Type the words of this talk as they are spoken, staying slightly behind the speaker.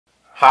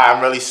Hi,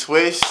 I'm Relly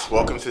Swish.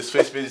 Welcome to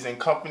Swish VISIONZ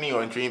Company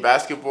on Dream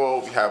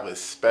Basketball. We have a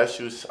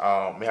special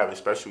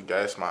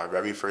guest, my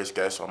very first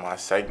guest on my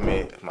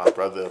segment. My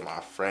brother, my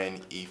friend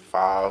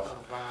E5.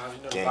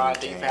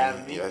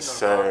 Yes,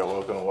 sir.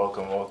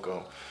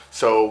 Welcome.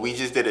 So we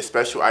just did a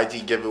special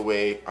IG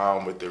giveaway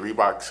with the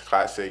Reebok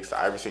Classics, the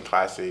Iverson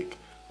Classic,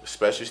 a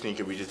special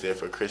sneaker we just did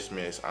for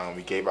Christmas.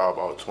 We gave out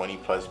about 20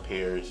 plus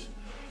pairs.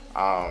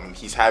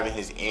 He's having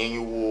his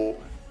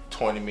annual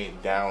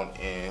tournament down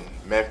in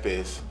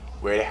Memphis,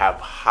 where they have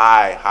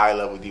high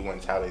level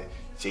D1 talent.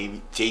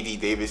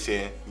 JD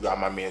Davison, you got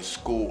my man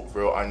Scoot,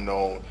 real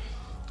unknown,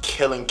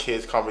 killing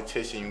kids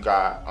competition. You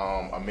got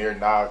Amir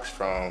Knox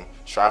from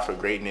Strive for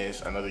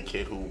Greatness, another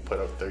kid who put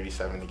up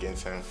 37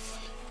 against him.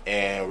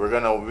 And we're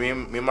gonna, me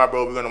and my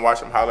bro, we're gonna watch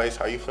some highlights.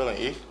 How you feeling,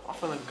 E? I'm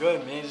feeling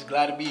good, man. Just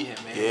glad to be here,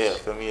 man. Yeah,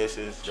 feel me. It's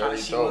just trying to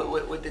see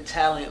what the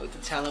talent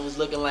was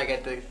looking like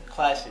at the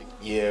Classic.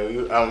 Yeah,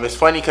 it's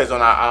funny because on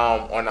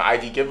the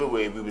IG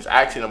giveaway, we was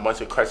asking a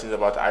bunch of questions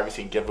about the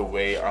Iverson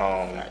giveaway.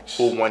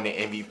 Who won the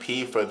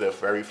MVP for the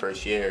very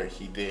first year?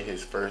 He did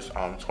his first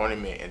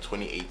tournament in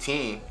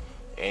 2018,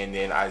 and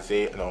then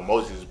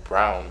Moses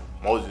Brown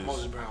won that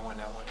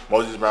one.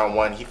 Moses Brown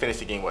won. He finished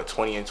the game,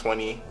 20 and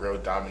 20, real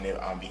dominant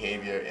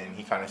behavior, and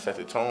he kind of set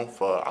the tone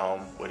for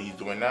what he's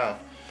doing now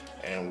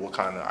and what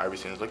kind of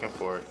Iverson is looking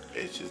for.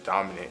 It's just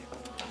dominant.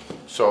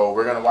 So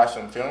we're gonna watch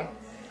some film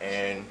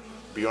and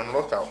be on the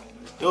lookout.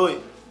 Let's do it.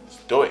 Let's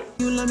do it.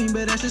 You love me,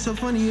 but that's just so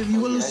funny. If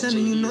you were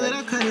listening, you know that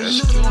I cut it.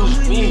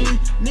 Excuse me.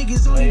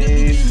 Niggas only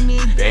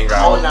Bang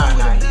Oh, out.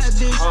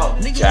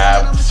 nah.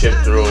 Jab, chip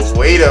through.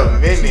 Wait a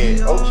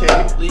minute.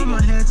 Okay.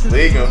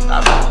 League him.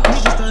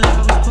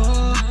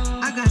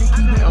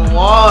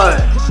 One.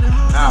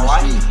 Nah,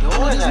 why you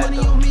doing that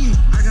though?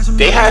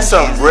 They had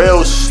some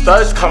real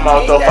studs come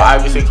out though for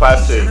Iverson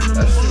Classic.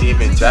 That's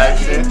Steven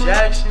Jackson.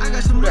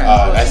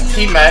 That's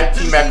T-Mac.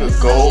 T-Mac is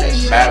gold.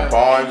 Matt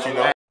Barnes, you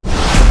know.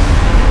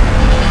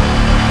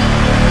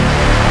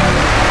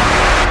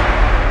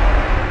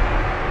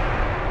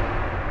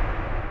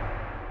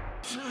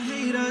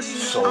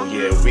 So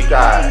yeah, we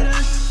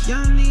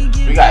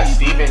got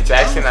Steven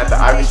Jackson at the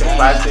Iverson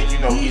Classic. You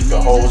know, he's the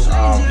host.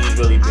 He's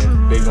really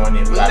been big on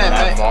it. We got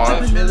Matt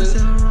Barnes.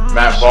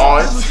 Matt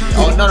Barnes.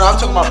 Oh no, I'm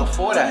talking about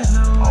before that.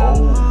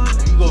 Oh,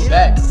 You go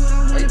back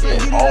right there.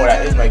 oh,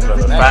 that is Mike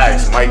Miller.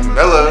 Facts. Mike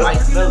Miller.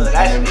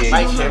 That's NBA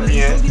Mike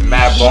champion.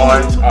 Matt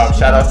Barnes.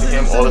 Shout out to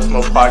him. All the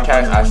Smoke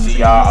podcast. I see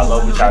y'all. I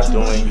love what y'all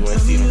doing. You and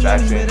Steven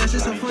Jackson. It's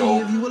really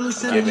dope.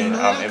 Giving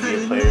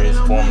NBA players,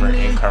 former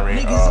and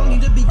current, a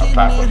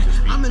platform to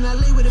speak.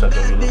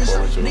 Something we look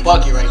forward to.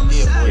 Bucket right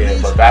there, boy.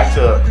 Yeah, but back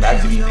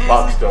to these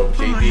Bucks though.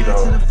 JD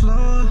though.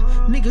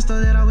 Niggas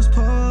thought that I was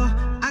poor.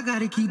 I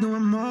gotta keep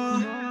doing more.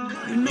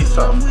 He's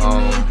tough.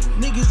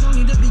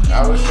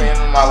 I was saying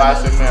in my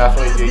last segment, I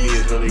feel like JD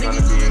is really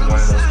gonna be one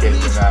of those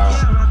kids now.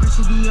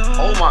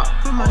 Oh my.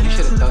 Oh, you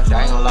should have done that.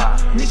 I ain't gonna lie.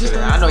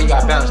 I know you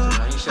got balance to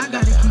man. You should have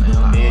done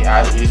that.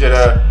 Yeah, you should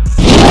have.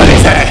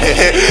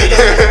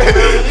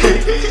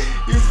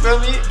 You feel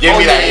me? Give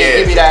me that, yeah.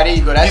 Give me that. There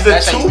you go.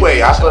 That's a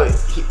two-way. I feel like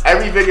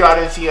every video I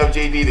didn't see of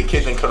JD, the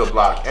kid could have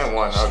blocked and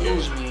won.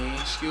 Excuse me.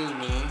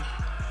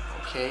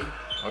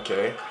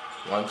 Okay.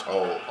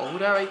 Oh, who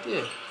that right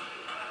there?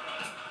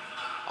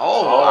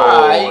 Oh,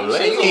 alright.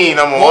 Lady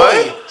number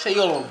one. Say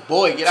you a little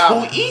boy. Get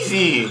out. Too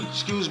easy.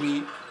 Excuse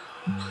me.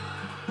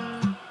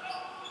 Oh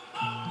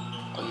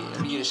yeah,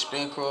 let me get a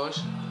spin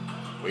cross.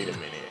 Wait a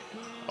minute.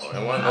 Oh,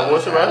 and one.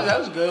 What's the rest? That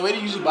was good. Way to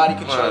use your body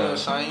control or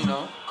something, you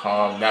know.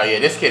 Calm. Now, yeah,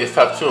 this kid is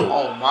tough too.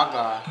 Oh my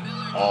god.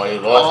 Oh, he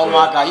lost. Oh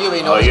my god. You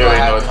already know what's you gonna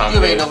already happen. You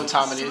already know what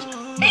time it is.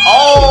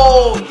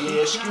 Oh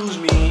yeah. Excuse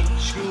me.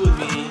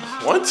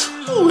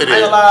 1-2 with it. I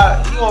ain't gonna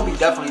lie. You gonna be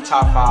definitely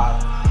top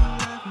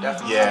 5.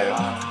 Definitely. Yeah.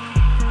 Top 5.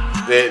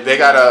 They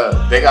got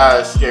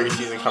a scary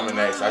season coming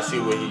next. I see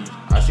what he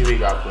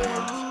got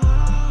planned.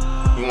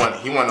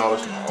 He won all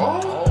this.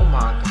 Oh my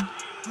god.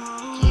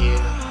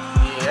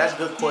 Yeah, that's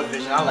good court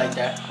vision. I like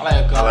that. I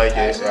like a good. I like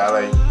it. Yeah, I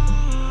like.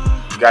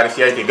 You gotta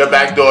see everything. Good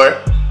back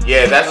door.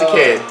 Yeah, that's the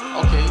kid.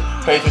 Okay.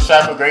 Plays for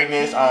Strive for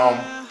Greatness.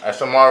 At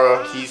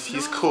Samara,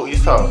 he's cool.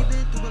 He's tough.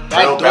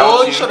 Back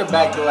door. You showed the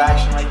back door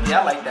action right there.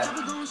 I like that.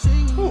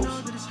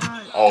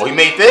 Oh, he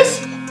made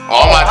this.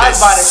 Oh, I'm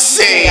about to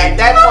say. At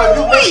that point,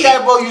 you make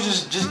that, bro. You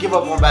just give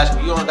up on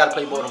basketball. You don't gotta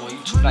play ball no more. You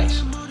too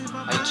nice.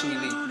 Like you too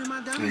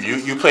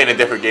elite. You playing a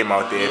different game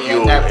out there.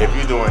 Yeah, if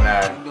you doing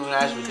that. You doing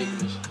that's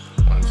ridiculous.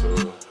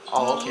 1-2.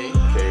 Oh, okay.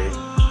 Okay.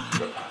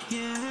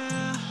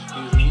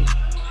 Excuse me.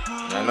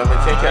 Now number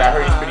 10 kid, I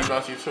heard he's pretty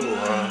bouncy too.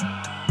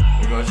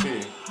 We're gonna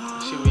see.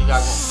 See what you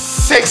got going.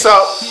 6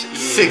 up,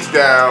 6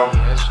 down.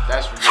 Yeah,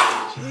 that's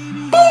ridiculous.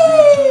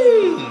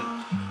 Boom!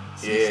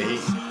 Yeah,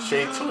 he's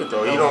straight to it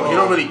though. He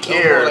don't really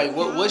care.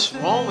 Bro, like what's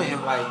wrong with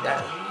him like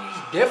that?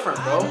 He's different,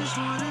 bro.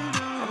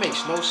 That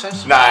makes no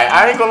sense. Nah,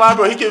 I ain't gonna lie,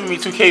 bro. He giving me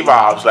 2K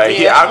vibes. Like,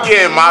 yeah, I'm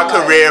getting my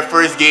career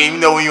first game. You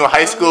know, when you're in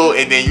high school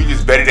and then you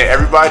just better than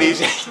everybody.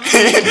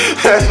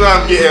 That's what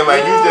I'm getting.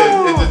 Like,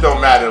 it just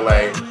don't matter.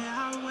 Like,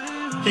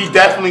 He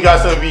definitely got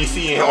some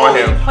VC on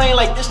him. He playing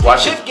like this the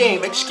Watch chip it.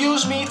 game.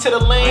 Excuse me, to the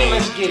lane,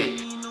 let's get it.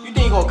 You think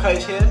he gonna cut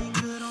his hair?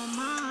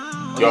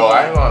 Yo,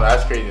 I ain't gonna.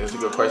 That's crazy. That's a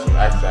good question.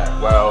 Ask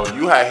that. Well,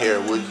 you had hair.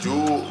 Would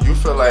you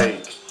feel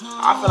like?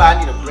 I feel like I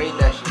need to braid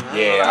that shit, man.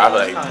 Yeah, I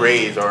feel like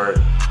braids or.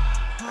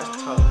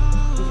 That's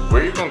tough.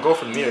 Where you gonna go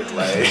from there?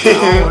 Like,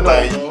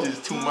 like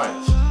it's too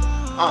much.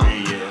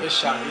 Yeah. It's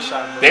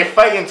shot. They're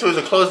fighting too. It's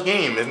a close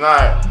game. It's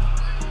not.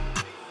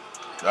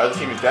 The other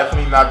team is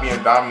definitely not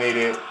being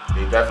dominated.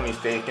 They definitely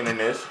staking in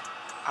this.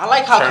 I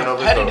like how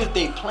competitive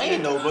they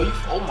playing though, bro.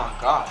 Oh my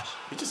gosh.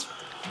 Just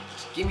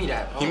give me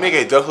that, bro. He make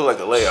it look like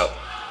a layup.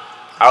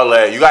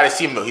 Outlet. You gotta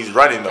see him though. He's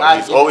running though.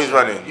 He's always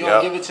running. You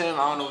don't give it to him.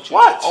 I don't know what you.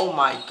 What? Oh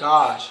my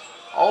gosh.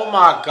 Oh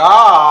my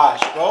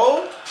gosh,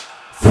 bro.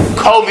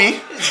 Kobe.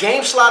 His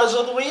game sliders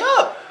all the way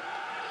up.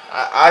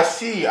 I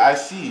see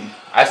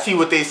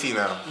what they see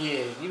now.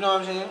 Yeah, you know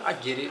what I'm saying? I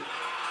get it.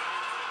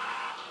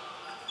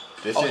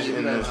 This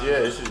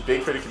this is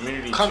big for the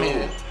community Come too.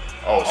 in.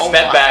 Oh,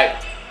 step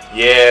back.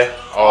 Yeah.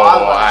 Oh,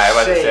 I'm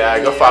about to say,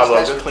 I go follow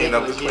up. Good clean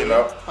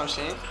up. I'm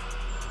saying.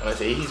 I'm gonna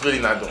say he's really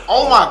not doing.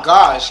 Oh my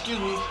God! Excuse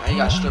me. Now you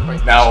got stripped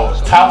right now.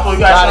 So Top floor,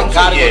 you gotta go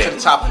to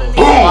the top floor.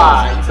 Boom!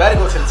 Why? You better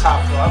go to the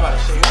top floor. I'm about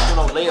to say you don't do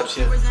no layups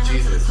here.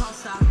 Jesus.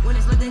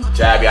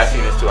 Jabby, I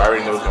seen this too. I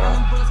already know what's going on.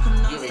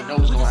 You already know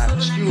what's going to happen.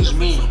 Excuse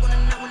me.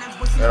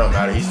 That don't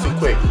matter. He's too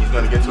quick. He's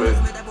gonna get to it.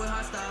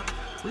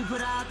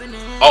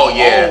 Oh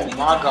yeah. Oh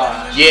my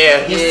God.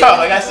 Yeah, he's tough.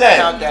 Like I said.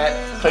 Count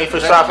that. Played for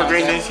Shot for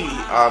Greatness. He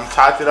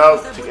topped it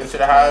up, took into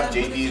the half.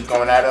 JD is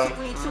going at him.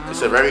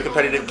 It's a very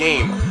competitive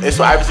game. It's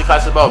what Iverson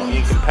class is about,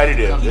 being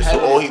competitive. This is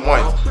all he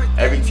wants.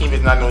 Every team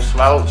is not no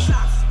slouch.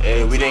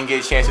 And we didn't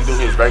get a chance to do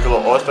his regular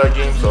All-Star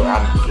game, so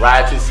I'm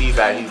glad to see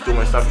that he's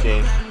doing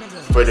something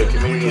for the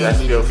community, that's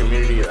still a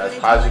community that's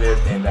positive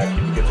and that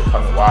people get to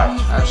come and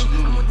watch.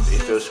 Absolutely. They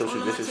still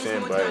social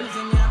distancing, but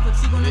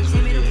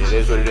it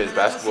is what it is.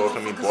 Basketball for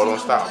me, ball don't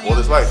stop. Ball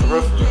is life, for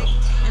real, for real.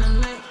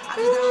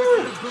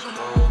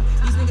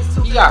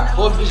 He got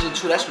court vision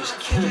too, that's what's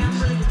killing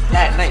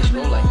that nice,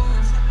 bro. Like,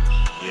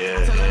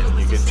 yeah, and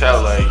you can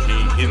tell like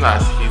he's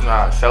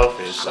not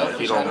selfish. Like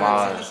he don't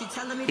mind.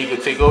 He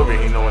could take over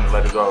and he know when to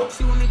let it go.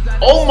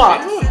 Oh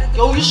my,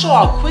 yo, you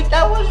saw how quick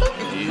that was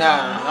though?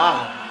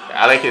 Nah.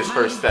 I like his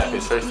first step.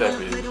 His first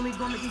step is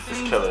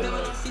killer.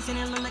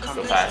 Like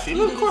the pass. He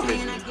look court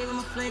vision.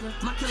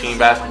 Team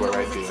basketball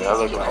right there. That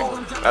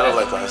look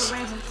like us.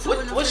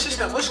 What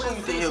system? What school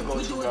you think he'll go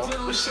to, bro?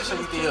 What system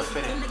you think he'll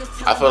fit in?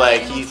 I feel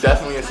like he's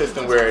definitely a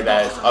system where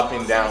that's up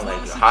and down,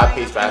 like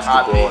high-paced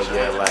basketball.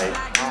 Like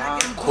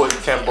quick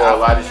tempo, a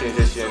lot of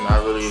transition.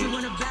 Not really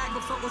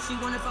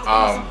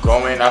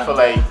going. I feel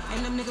like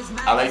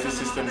I like the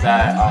system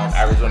that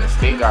Arizona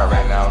State got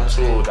right now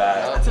too.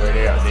 That where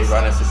they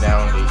run up and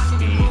down, they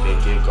speed, they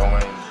get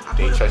going,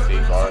 they trust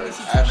their guards.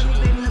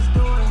 Absolutely.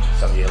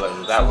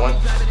 Like that one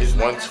is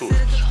 1-2.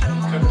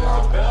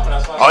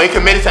 Oh, he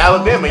committed to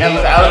Alabama. He's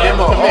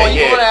Alabama commit.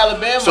 Yeah.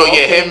 Alabama. So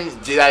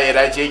yeah,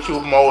 that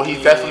JQ mode.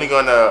 He's definitely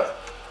gonna.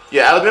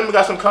 Yeah, Alabama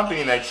got some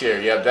company next year.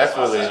 Yeah,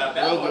 definitely.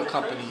 Real good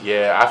company.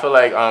 Yeah, I feel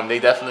like they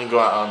definitely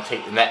gonna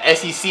take. And the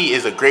SEC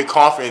is a great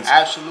conference.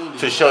 Absolutely.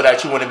 To show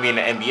that you want to be in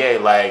the NBA.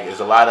 Like, there's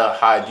a lot of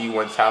high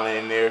D1 talent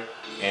in there,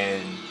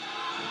 and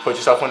put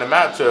yourself on the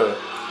map to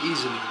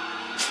easily.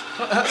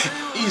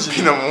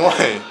 Be number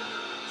one.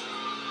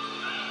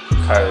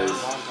 Because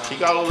he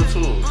got all the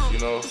tools, you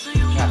know. He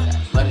got that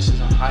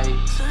athleticism, height,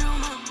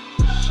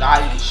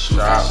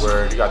 shot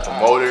word. He got the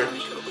motor,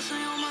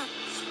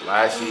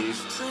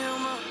 splashies.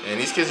 And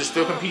these kids are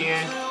still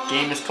competing.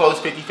 Game is close,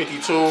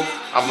 50-52.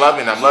 I'm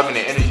loving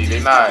the energy.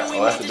 They not.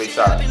 Oh, that's a big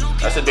shot.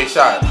 That's a big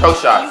shot. Pro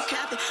shots.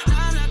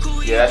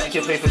 Yeah, that's the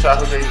kid playing for Shot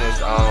for Greatness.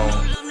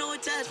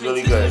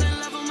 Really good.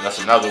 That's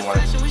another one.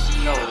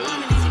 No,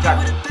 he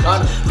got the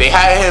gun. They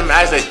had him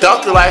as a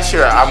dunker last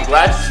year. I'm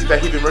glad to see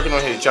that he's been working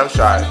on his jump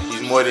shot.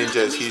 He's more than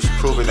just. He's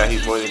proven that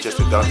he's more than just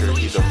a dunker.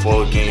 He's a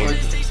full game.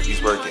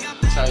 He's working.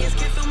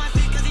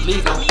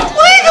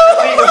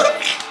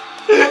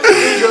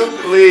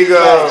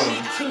 Legal.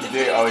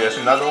 Oh, yes,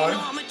 another one.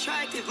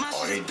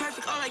 Oh, they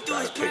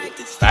gotta pick it.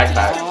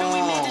 Backpack.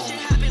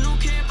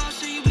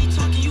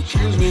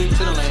 Excuse me,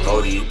 to the lane.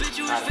 Floaty.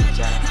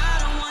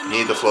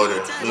 Need the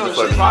floater.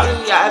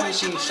 Probably, I haven't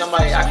seen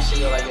somebody I can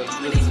say like you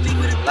really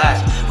need to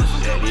last.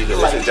 Yeah, neither.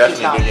 Like, This is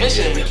definitely big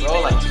missing game. it,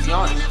 bro. Like, to be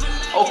honest.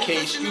 Okay,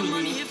 excuse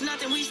me.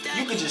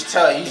 You can just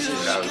tell he's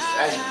just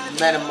as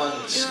minimum.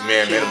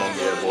 Minimum,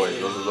 yeah, boys.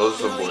 Those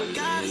are some boys.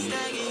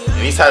 And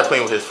he's tired of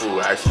playing with his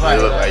food. Actually,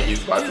 it look like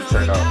he's about to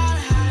turn up.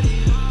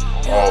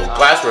 Oh,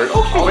 glasswork.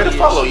 Okay, way to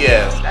follow,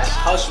 yeah. That's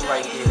hustle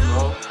right there,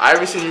 bro.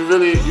 Iverson, you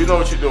know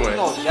what you're doing. You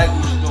know exactly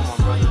what you're doing, my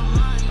brother.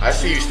 I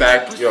see you,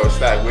 Stack. Yo,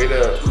 Stack, way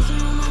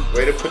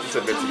to put this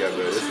event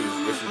together. This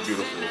is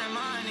beautiful.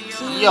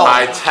 Yo,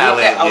 high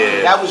talent,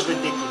 okay, that was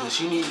ridiculous.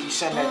 You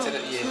send that to the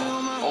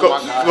Oh my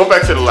God. Go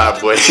back to the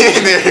lab, boy.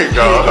 There you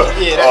go.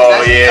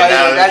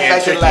 Yeah,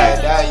 that's the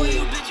lab.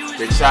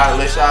 Big shot,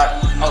 lit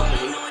shot.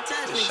 Okay,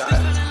 good shot.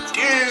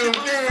 Damn.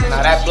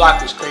 Now that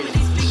block was crazy.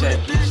 He said,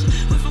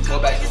 go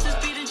back to the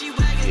lab.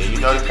 Yeah, you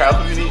You know, the crowd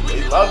community,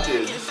 they loved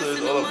it. This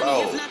is what it's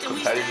all about.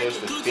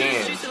 Competitiveness, the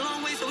fans.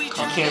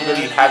 You can't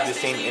really have the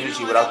same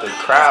energy without the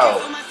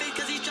crowd.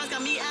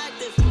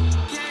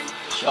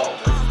 Yo,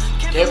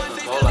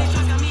 different, bro. Like,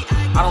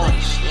 I don't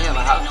understand.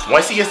 Like, how,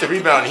 once he gets the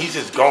rebound, he's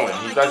just going.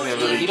 He doesn't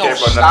really he care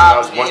don't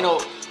about stop. nothing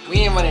else. We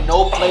ain't running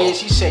no plays.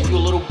 He said, "You a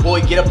little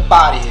boy, get up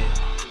out of here."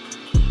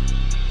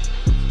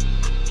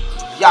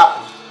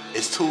 Yup.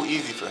 It's too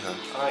easy for him.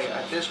 Alright,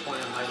 at this point,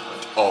 I'm like,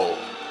 oh.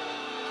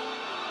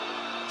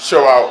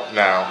 Show out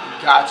now.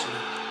 You got to.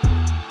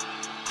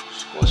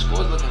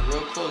 Score's looking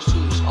real close too.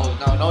 Oh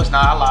no, it's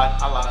not. I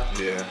lied.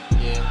 Yeah.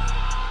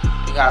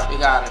 They got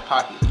out of the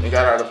pocket. They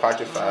got out of the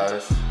pocket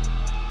fast.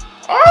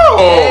 Oh.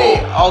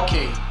 Hey,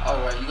 okay. All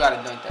right, you gotta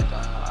dunk that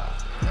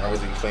down. I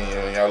wasn't clean.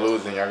 Y'all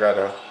losing.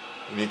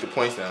 You need the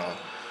points down.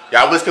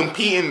 Y'all was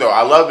competing though.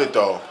 I love it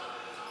though.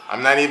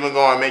 I'm not even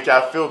going to make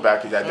y'all feel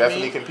bad because y'all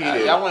definitely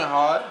competed. Y'all went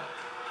hard.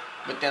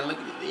 But then look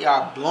at it. They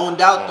got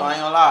blown out though. I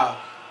ain't gonna lie.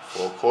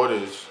 4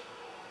 quarters.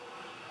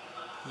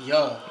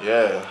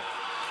 Yeah.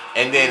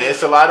 And then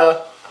it's a lot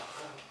of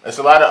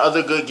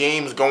other good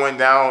games going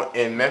down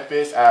in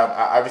Memphis.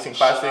 IVERSON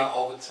Classic. Shout out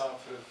overtime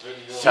for the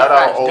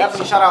video.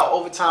 Definitely shout out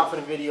overtime for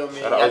the video,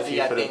 man. Shout out OT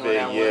for the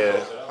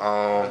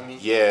vid.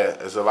 Yeah.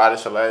 There's a lot of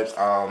celebs.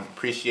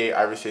 Appreciate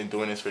IVERSON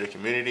doing this for the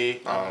community.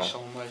 Thank you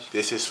so much.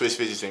 This is SWISH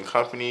VISIONZ and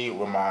Company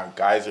with my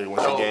guys are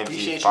once again.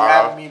 Appreciate you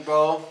having me,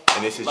 bro.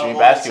 And this is Dream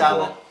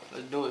Basketball.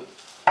 Let's do it.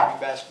 Dream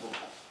Basketball.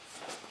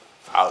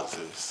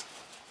 Houses.